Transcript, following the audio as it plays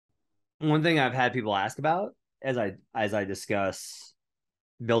one thing I've had people ask about as I discuss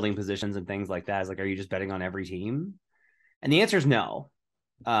building positions and things like that is like, are you just betting on every team? And the answer is no.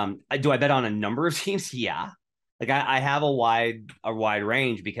 Do I bet on a number of teams? Yeah. Like I have a wide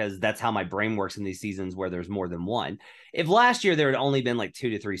range because that's how my brain works in these seasons where there's more than one. If last year there had only been like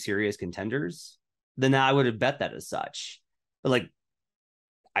 2 to 3 serious contenders, then I would have bet that as such. But like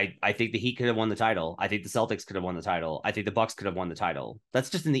I think the Heat could have won the title. I think the Celtics could have won the title. I think the Bucks could have won the title. That's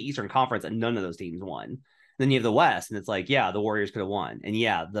just in the Eastern Conference, and none of those teams won. Then you have the West, and it's like, yeah, the Warriors could have won, and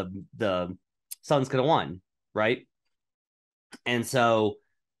yeah, the Suns could have won, right? And so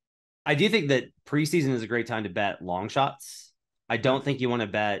I do think that preseason is a great time to bet long shots. I don't think you want to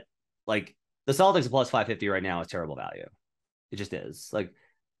bet like the Celtics plus 550 right now is terrible value. It just is. Like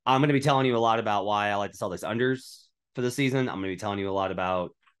I'm going to be telling you a lot about why I like the Celtics unders for the season. I'm going to be telling you a lot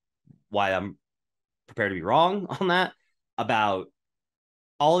about why I'm prepared to be wrong on that, about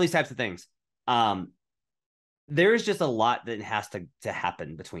all these types of things. There's just a lot that has to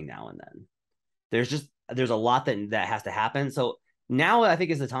happen between now and then. There's a lot that has to happen. So now I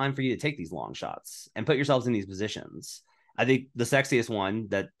think is the time for you to take these long shots and put yourselves in these positions. I think the sexiest one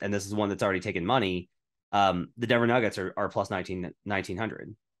and this is one that's already taken money. The Denver Nuggets are plus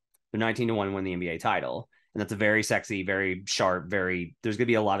 1900. They're 19-1 to win the NBA title. And that's a very sexy, very sharp, there's going to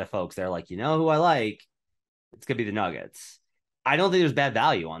be a lot of folks there like, you know who I like? It's going to be the Nuggets. I don't think there's bad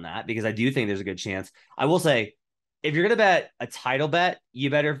value on that because I do think there's a good chance. I will say, if you're going to bet a title bet, you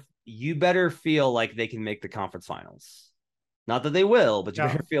better feel like they can make the conference finals. Not that they will, but you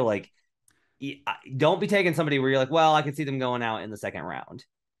better feel like don't be taking somebody where you're like, well, I can see them going out in the second round.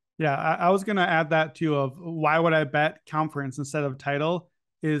 Yeah, I was going to add that too of why would I bet conference instead of title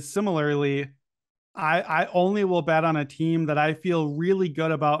is similarly, I only will bet on a team that I feel really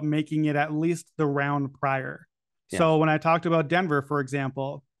good about making it at least the round prior. Yeah. So when I talked about Denver, for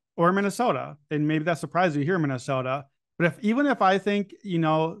example, or Minnesota, and maybe that surprised you here, Minnesota, but even if I think,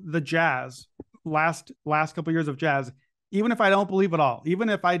 the Jazz, last couple of years of Jazz, even if I don't believe it all, even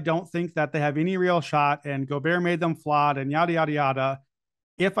if I don't think that they have any real shot and Gobert made them flawed and yada, yada, yada,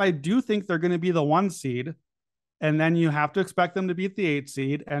 if I do think they're going to be the 1 seed, and then you have to expect them to beat the 8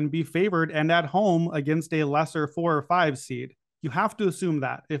 seed and be favored and at home against a lesser 4 or 5 seed. You have to assume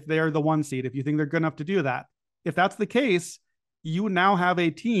that if they are the 1 seed, if you think they're good enough to do that. If that's the case, you now have a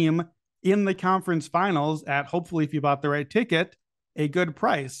team in the conference finals at, hopefully, if you bought the right ticket, a good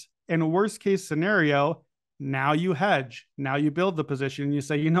price. And worst case scenario, now you hedge. Now you build the position and you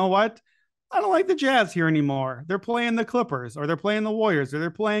say, you know what? I don't like the Jazz here anymore. They're playing the Clippers or they're playing the Warriors or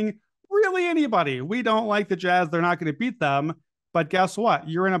they're playing really anybody. We don't like the Jazz. They're not going to beat them. But guess what?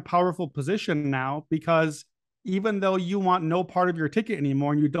 You're in a powerful position now because even though you want no part of your ticket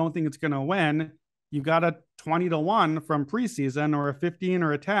anymore and you don't think it's going to win, you got a 20-1 from preseason or a 15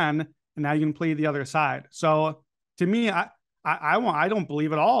 or a 10, and now you can play the other side. So to me, I don't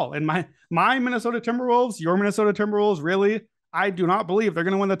believe at all. And my Minnesota Timberwolves, your Minnesota Timberwolves, really, I do not believe they're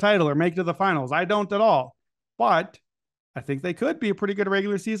going to win the title or make it to the finals. I don't at all. But I think they could be a pretty good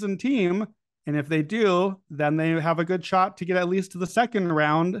regular season team. And if they do, then they have a good shot to get at least to the second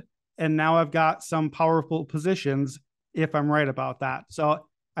round. And now I've got some powerful positions if I'm right about that. So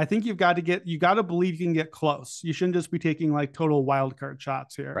I think you got to believe you can get close. You shouldn't just be taking like total wild card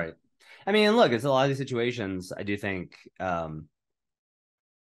shots here. Right. I mean, look, it's a lot of these situations. I do think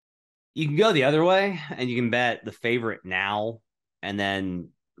you can go the other way and you can bet the favorite now. And then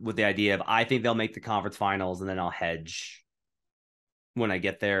with the idea of, I think they'll make the conference finals and then I'll hedge when I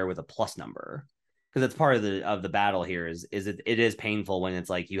get there with a plus number. Because that's part of the battle here is it is painful when it's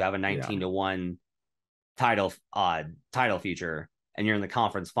like you have a 19-1 title future and you're in the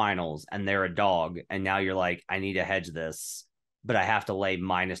conference finals and they're a dog. And now you're like, I need to hedge this, but I have to lay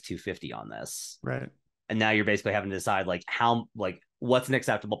minus 250 on this. Right. And now you're basically having to decide what's an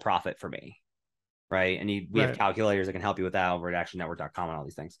acceptable profit for me. Right. And we have calculators that can help you with that over at actionnetwork.com and all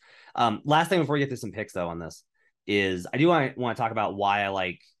these things. Last thing before we get to some picks though on this is I do want to talk about why I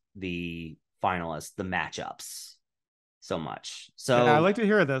like the finalists, the matchups so much. So I like to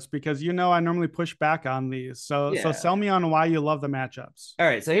hear this because I normally push back on these. So sell me on why you love the matchups. All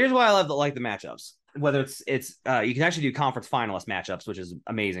right. So here's why I like the matchups. Whether it's you can actually do conference finalist matchups, which is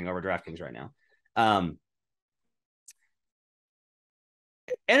amazing over DraftKings right now.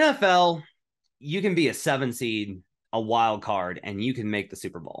 NFL, you can be a 7 seed, a wild card, and you can make the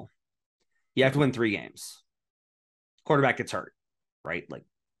Super Bowl. You have to win 3 games. Quarterback gets hurt, right? Like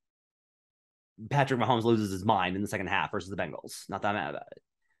Patrick Mahomes loses his mind in the second half versus the Bengals. Not that mad about it.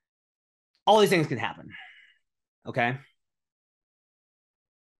 All these things can happen. Okay.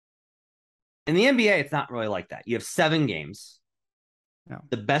 In the NBA, it's not really like that. You have 7 games.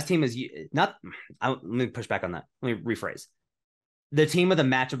 The best team is not. Let me push back on that. Let me rephrase. The team with a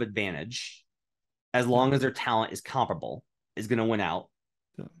matchup advantage, as long as their talent is comparable, is going to win out.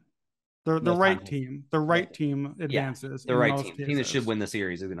 The right team. The right team advances. The right team. The team that should win the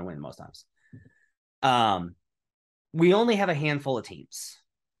series is going to win most times. We only have a handful of teams.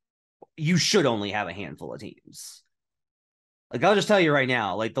 You should only have a handful of teams. Like, I'll just tell you right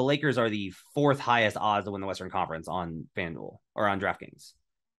now, like, the Lakers are the 4th highest odds to win the Western Conference on FanDuel or on DraftKings.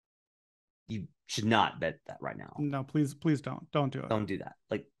 You should not bet that right now. No, please don't do it. Don't do that.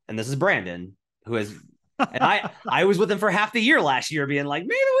 Like, and this is Brandon, who has, and I was with him for half the year last year, being like, maybe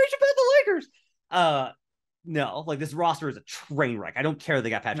we should bet the Lakers. No, like, this roster is a train wreck. I don't care they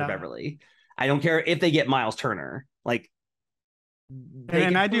got Patrick Beverley. I don't care if they get Miles Turner. Like,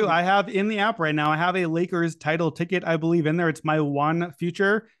 and I have in the app right now, I have a Lakers title ticket, I believe, in there. It's my one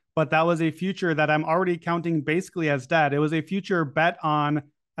future, but that was a future that I'm already counting basically as dead. It was a future bet on,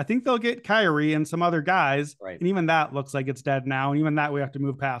 I think they'll get Kyrie and some other guys. Right. And even that looks like it's dead now. And even that we have to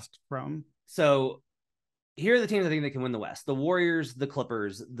move past from. So here are the teams I think that can win the West: the Warriors, the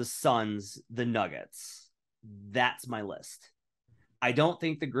Clippers, the Suns, the Nuggets. That's my list. I don't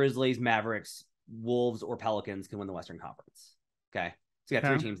think the Grizzlies, Mavericks, Wolves, or Pelicans can win the Western Conference. Okay. So you got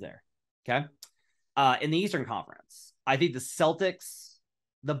 3 teams there. Okay. In the Eastern Conference, I think the Celtics,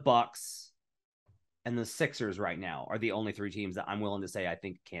 the Bucks, and the Sixers right now are the only 3 teams that I'm willing to say I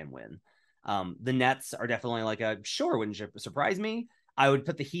think can win. The Nets are definitely like wouldn't surprise me. I would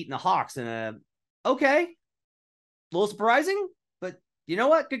put the Heat and the Hawks in a little surprising, but you know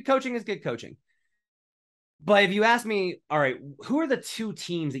what? Good coaching is good coaching. But if you ask me, all right, who are the 2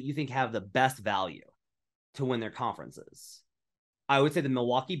 teams that you think have the best value to win their conferences? I would say the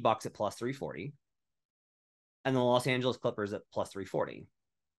Milwaukee Bucks at plus 340 and the Los Angeles Clippers at plus 340.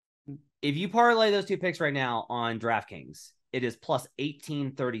 If you parlay those 2 picks right now on DraftKings, it is plus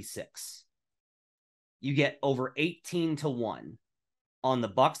 1836. You get over 18-1 on the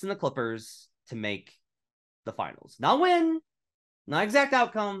Bucks and the Clippers to make the finals. Not win, not exact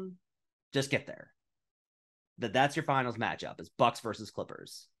outcome, just get there. That's your finals matchup, is Bucks versus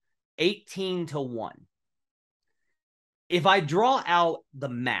Clippers. 18-1. If I draw out the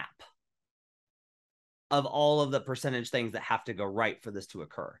map of all of the percentage things that have to go right for this to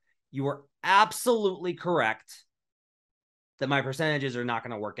occur, you are absolutely correct that my percentages are not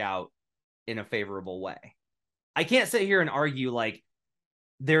going to work out in a favorable way. I can't sit here and argue like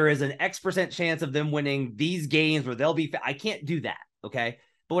there is an X% chance of them winning these games where they'll be. I can't do that. Okay.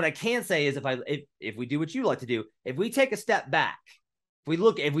 But what I can say is if we do what you like to do, if we take a step back,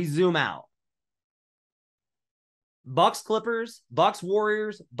 if we zoom out, Bucks Clippers, Bucks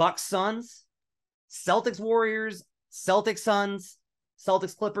Warriors, Bucks Suns, Celtics Warriors, Celtics Suns,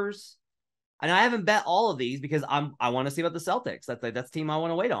 Celtics Clippers. And I haven't bet all of these because I want to see about the Celtics. That's the team I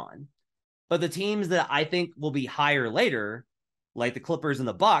want to wait on. But the teams that I think will be higher later, like the Clippers and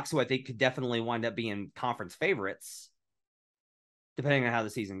the Bucks, who I think could definitely wind up being conference favorites, depending on how the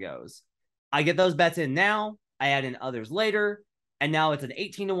season goes. I get those bets in now. I add in others later. And now it's an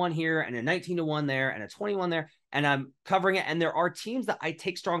 18-1 here and a 19-1 there and a 21 there. And I'm covering it. And there are teams that I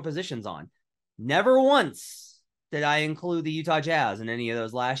take strong positions on. Never once did I include the Utah Jazz in any of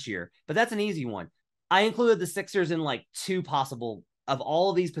those last year. But that's an easy one. I included the Sixers in like 2 possible of all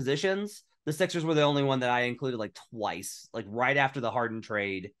of these positions. The Sixers were the only one that I included like twice, like right after the Harden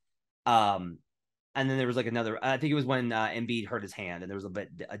trade. And then there was like another, I think it was when Embiid hurt his hand and there was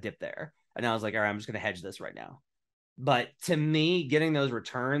a dip there. And I was like, all right, I'm just going to hedge this right now. But to me, getting those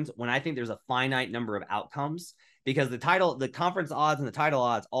returns when I think there's a finite number of outcomes, because the conference odds and the title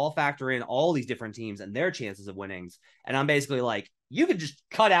odds all factor in all these different teams and their chances of winnings. And I'm basically like, you could just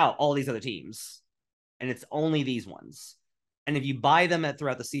cut out all these other teams and it's only these ones. And if you buy them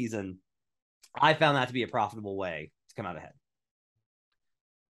throughout the season, I found that to be a profitable way to come out ahead.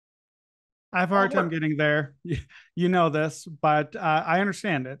 I have a hard time getting there. You know this, but I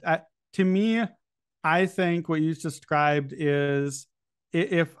understand it. To me, I think what you described is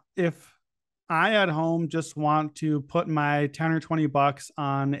if I at home just want to put my 10 or 20 bucks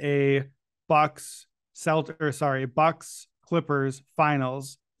on a Bucks Clippers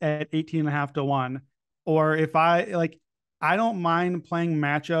finals at 18.5-1, or if I don't mind playing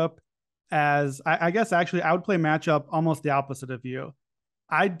matchup as I guess actually I would play matchup almost the opposite of you.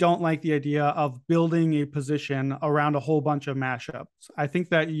 I don't like the idea of building a position around a whole bunch of matchups. I think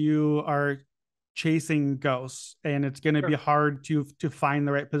that you are chasing ghosts and it's going to be hard to find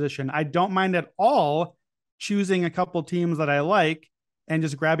the right position. I don't mind at all choosing a couple teams that I like and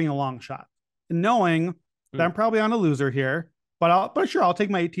just grabbing a long shot, knowing that I'm probably on a loser here, but I'll take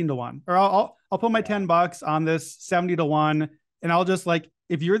my 18-1, or I'll put my 10 bucks on this 70-1 And I'll just like,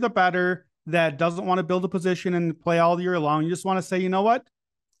 if you're the better that doesn't want to build a position and play all year long, you just want to say, you know what?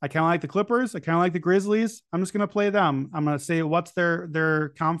 I kind of like the Clippers. I kind of like the Grizzlies. I'm just going to play them. I'm going to say what's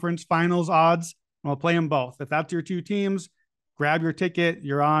their conference finals odds. And I'll play them both. If that's your two teams, grab your ticket.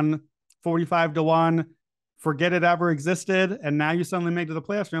 You're on 45-1. Forget it ever existed. And now you suddenly make it to the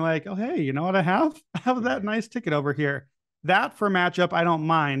playoffs and you're like, oh, hey, you know what I have? I have that nice ticket over here. That for matchup, I don't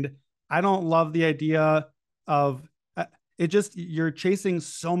mind. I don't love the idea of it. Just you're chasing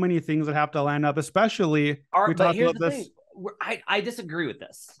so many things that have to line up, especially we But talked here's about the this. thing. I disagree with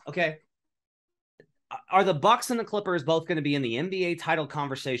this. Okay. Are the Bucks and the Clippers both going to be in the NBA title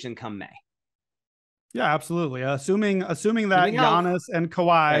conversation come May? Yeah, absolutely. Assuming that Giannis and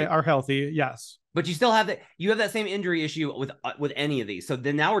Kawhi are healthy, yes. But you still have that same injury issue with any of these. So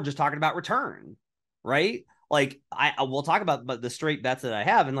then now we're just talking about return, right? Like we'll talk about the straight bets that I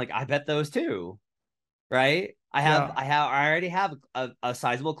have, and like I bet those too, right? I already have a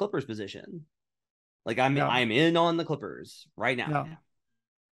sizable Clippers position. Like I'm in on the Clippers right now.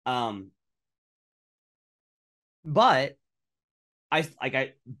 But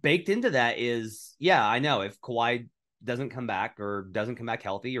I baked into that is, yeah, I know if Kawhi doesn't come back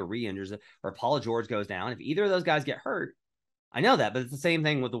healthy or re-injures it, or Paul George goes down, if either of those guys get hurt, I know that, but it's the same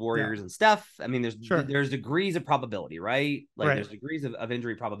thing with the Warriors and Steph. I mean, there's degrees of probability, right? Like there's degrees of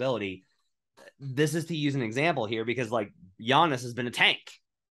injury probability. This is to use an example here because like Giannis has been a tank.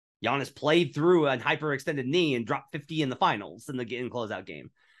 Giannis played through a hyperextended knee and dropped 50 in the finals in the closeout game.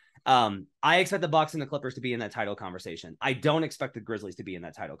 I expect the Bucks and the Clippers to be in that title conversation. I don't expect the Grizzlies to be in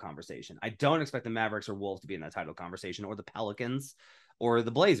that title conversation. I don't expect the Mavericks or Wolves to be in that title conversation, or the Pelicans or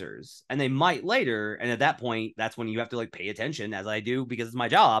the Blazers. And they might later. And at that point, that's when you have to like pay attention, as I do because it's my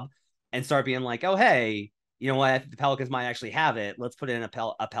job, and start being like, oh, hey, you know what? The Pelicans might actually have it. Let's put in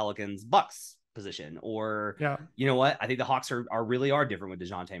a Pelicans Bucks position. Or, you know what? I think the Hawks are really different with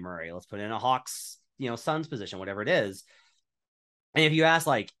DeJounte Murray. Let's put in a Hawks, Suns position, whatever it is. And if you ask,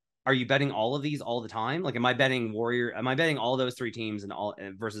 like, are you betting all of these all the time? Like, am I betting all those three teams and all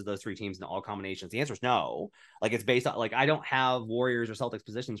versus those three teams in all combinations? The answer is no. Like, it's based on, like, I don't have Warriors or Celtics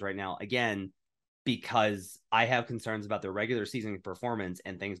positions right now, again, because I have concerns about their regular season performance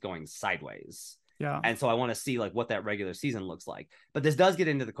and things going sideways. Yeah. And so I want to see like what that regular season looks like. But this does get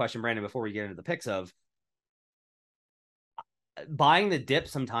into the question, Brandon, before we get into the picks, of buying the dip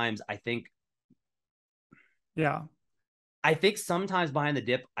sometimes. I think sometimes buying the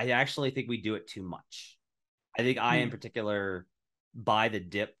dip, I actually think we do it too much. I think I in particular buy the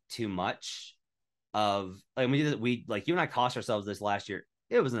dip too much. Like we like you and I cost ourselves this last year.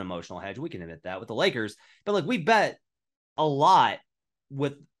 It was an emotional hedge. We can admit that with the Lakers, but like we bet a lot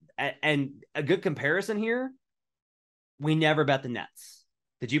with, and a good comparison here, we never bet the Nets.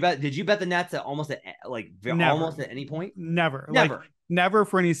 Did you bet the Nets at almost at any point? Never. Like, never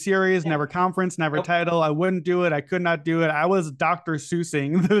for any series, never conference, never title. I wouldn't do it. I could not do it. I was Dr.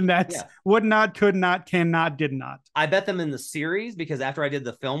 Seussing the Nets. Would not, could not, cannot, did not. I bet them in the series because after I did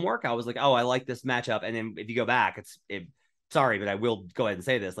the film work, I was like, oh, I like this matchup. And then if you go back, sorry, but I will go ahead and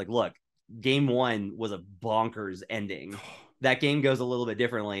say this. Like, look, game one was a bonkers ending. That game goes a little bit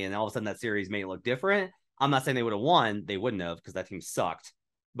differently, and all of a sudden that series may look different. I'm not saying they would have won. They wouldn't have, because that team sucked,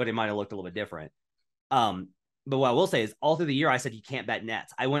 but it might have looked a little bit different. But what I will say is all through the year, I said, you can't bet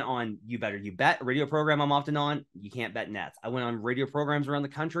Nets. I went on You Bet radio program I'm often on. You can't bet Nets. I went on radio programs around the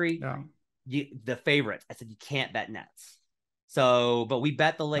country. The favorites. I said, you can't bet Nets. So, but we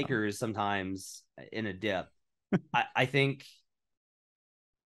bet the Lakers sometimes in a dip. I think.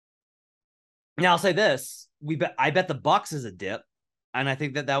 Now I'll say this: I bet the Bucks is a dip, and I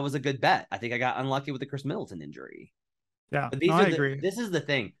think that was a good bet. I think I got unlucky with the Chris Middleton injury. Yeah, but I agree. This is the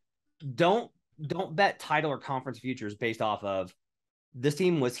thing: don't bet title or conference futures based off of this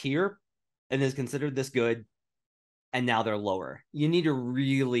team was here and is considered this good, and now they're lower. You need to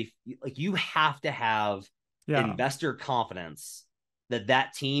really you have to have investor confidence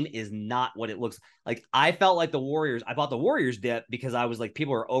that team is not what it looks like. I felt like the Warriors, I bought the Warriors dip because I was like,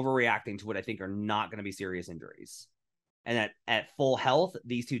 people are overreacting to what I think are not going to be serious injuries. And at full health,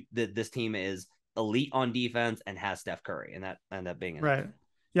 this team is elite on defense and has Steph Curry, and that ended up being right.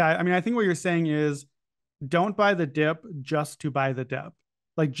 Yeah. I mean, I think what you're saying is don't buy the dip just to buy the dip.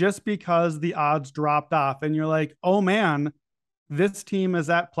 Like, just because the odds dropped off and you're like, oh man, this team is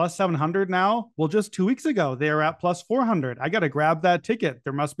at plus 700 now. Well, just 2 weeks ago, they were at plus 400. I got to grab that ticket.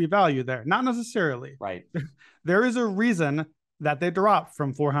 There must be value there. Not necessarily. Right. There is a reason that they dropped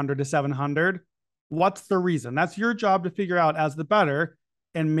from 400 to 700. What's the reason? That's your job to figure out as the bettor.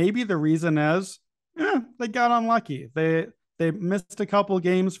 And maybe the reason is they got unlucky. They missed a couple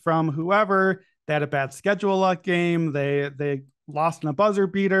games from whoever. They had a bad schedule luck game. They lost in a buzzer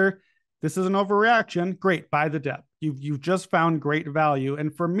beater. This is an overreaction. Great, buy the dip. You've just found great value.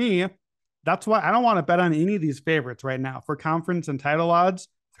 And for me, that's why I don't want to bet on any of these favorites right now for conference and title odds.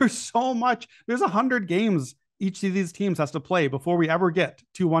 There's so much. There's 100 games each of these teams has to play before we ever get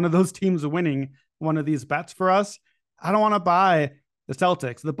to one of those teams winning one of these bets for us. I don't want to buy the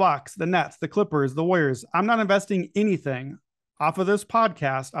Celtics, the Bucks, the Nets, the Clippers, the Warriors. I'm not investing anything off of this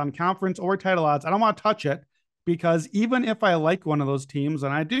podcast on conference or title odds. I don't want to touch it because even if I like one of those teams,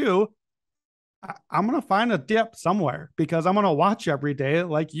 and I do, I'm going to find a dip somewhere because I'm going to watch every day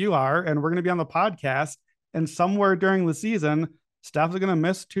like you are, and we're going to be on the podcast. And somewhere during the season, Steph's going to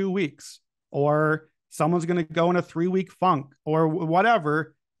miss 2 weeks, or someone's going to go in a 3-week funk, or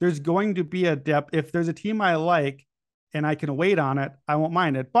whatever. There's going to be a dip. If there's a team I like and I can wait on it, I won't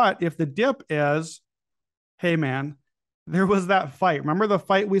mind it. But if the dip is, hey, man, there was that fight. Remember the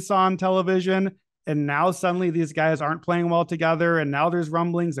fight we saw on television? And now suddenly these guys aren't playing well together. And now there's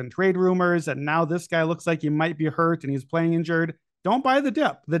rumblings and trade rumors. And now this guy looks like he might be hurt and he's playing injured. Don't buy the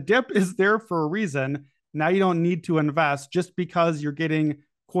dip. The dip is there for a reason. Now you don't need to invest just because you're getting,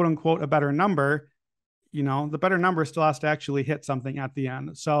 quote unquote, a better number. You know, the better number still has to actually hit something at the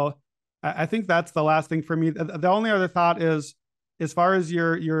end. So I think that's the last thing for me. The only other thought is, as far as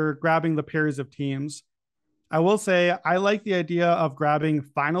you're grabbing the pairs of teams, I will say I like the idea of grabbing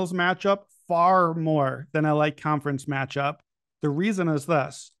finals matchup far more than I like conference matchup. The reason is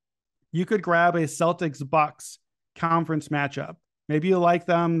this: you could grab a Celtics Bucks conference matchup. Maybe you like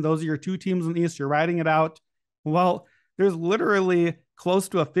them. Those are your two teams in the East. You're riding it out. Well, there's literally close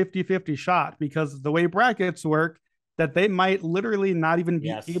to a 50-50 shot because the way brackets work, that they might literally not even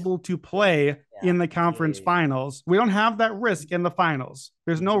be able to play in the conference finals. We don't have that risk in the finals.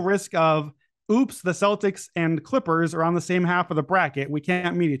 There's no risk of, oops, the Celtics and Clippers are on the same half of the bracket. We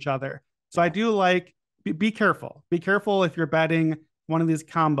can't meet each other. So I do like, be careful. Be careful if you're betting one of these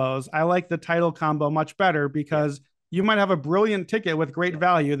combos. I like the title combo much better because you might have a brilliant ticket with great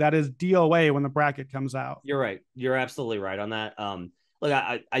value that is DOA when the bracket comes out. You're right. You're absolutely right on that. Look,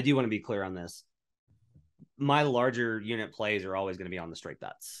 I do want to be clear on this. My larger unit plays are always going to be on the straight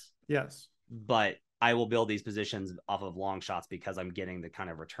bets. Yes. But I will build these positions off of long shots because I'm getting the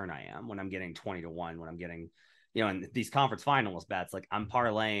kind of return I am when I'm getting 20-1, when I'm getting, you know, and these conference finals bets, like I'm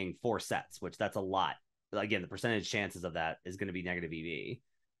parlaying 4 sets, which that's a lot. But again, the percentage chances of that is going to be negative EV.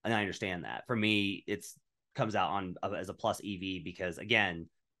 And I understand that. For me, it's comes out on as a plus EV because again,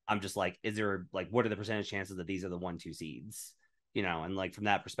 I'm just like, is there like, what are the percentage chances that these are the 1-2 seeds? You know, and like from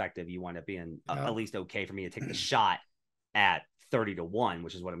that perspective, you wind up being at least okay for me to take the shot at 30-1,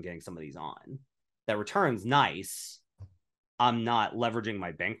 which is what I'm getting some of these on. That return's nice. I'm not leveraging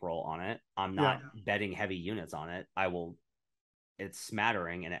my bankroll on it. I'm not betting heavy units on it. It's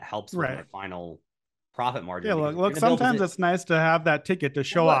smattering and it helps with my final profit margin. Yeah, look, sometimes it's nice to have that ticket to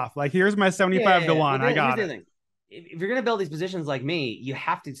show off. Like, here's my 75-1. I got it. If you're going to build these positions like me, you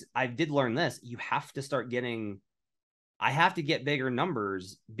have to, I did learn this, you have to start getting, I have to get bigger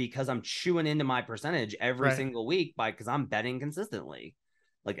numbers because I'm chewing into my percentage every single week because I'm betting consistently.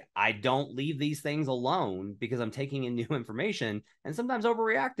 Like, I don't leave these things alone because I'm taking in new information and sometimes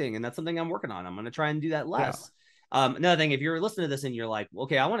overreacting. And that's something I'm working on. I'm going to try and do that less. Another thing, if you're listening to this and you're like,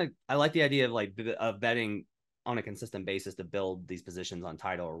 okay, I like the idea of betting on a consistent basis to build these positions on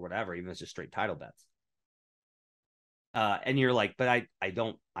title or whatever, even if it's just straight title bets. And you're like, but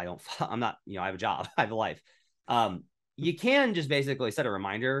I'm not, you know, I have a job, I have a life. You can just basically set a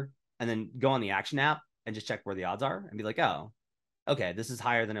reminder and then go on the action app and just check where the odds are and be like, oh, okay, this is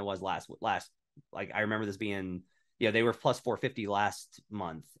higher than it was last. Like, I remember this being, they were plus 450 last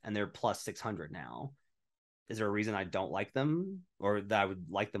month and they're plus 600 now. Is there a reason I don't like them or that I would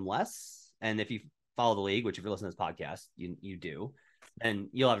like them less? And if you follow the league, which if you're listening to this podcast, you do, then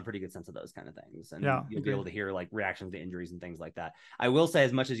you'll have a pretty good sense of those kind of things. And you'll be able to hear like reactions to injuries and things like that. I will say,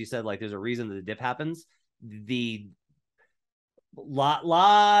 as much as you said, like there's a reason that the dip happens, the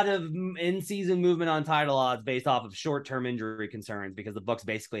lot of in-season movement on title odds based off of short-term injury concerns, because the books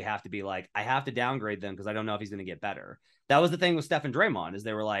basically have to be like, I have to downgrade them because I don't know if he's going to get better. That was the thing with Steph and Draymond, is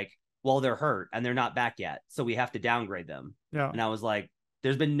they were like, well, they're hurt and they're not back yet, so we have to downgrade them. And I was like,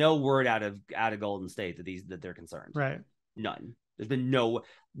 there's been no word out of Golden State that they're concerned. None. There's been no,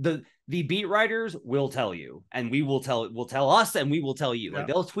 the beat writers will tell you, and we'll tell us, and we will tell you. Like,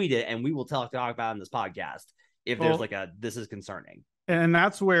 they'll tweet it and we will talk about it in this podcast if there's like this is concerning. And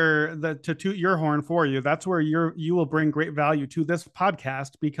that's where to toot your horn for you, that's where you will bring great value to this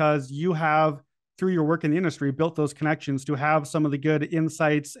podcast, because you have, through your work in the industry, built those connections to have some of the good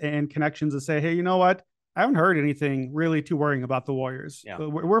insights and connections to say, hey, you know what? I haven't heard anything really too worrying about the Warriors. Yeah.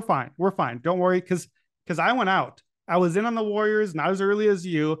 We're fine. We're fine. Don't worry, because I went out. I was in on the Warriors not as early as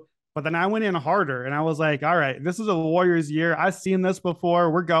you, but then I went in harder and I was like, all right, this is a Warriors year. I've seen this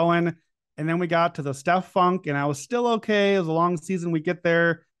before. We're going. And then we got to the Steph funk, and I was still okay. It was a long season. We get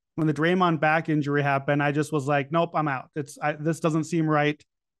there. When the Draymond back injury happened, I just was like, nope, I'm out. This doesn't seem right.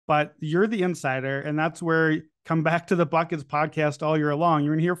 But you're the insider, and that's where come back to the Buckets podcast all year long.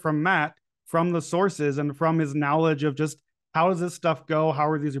 You're gonna hear from Matt, from the sources and from his knowledge of just how does this stuff go? How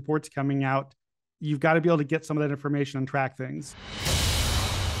are these reports coming out? You've got to be able to get some of that information and track things.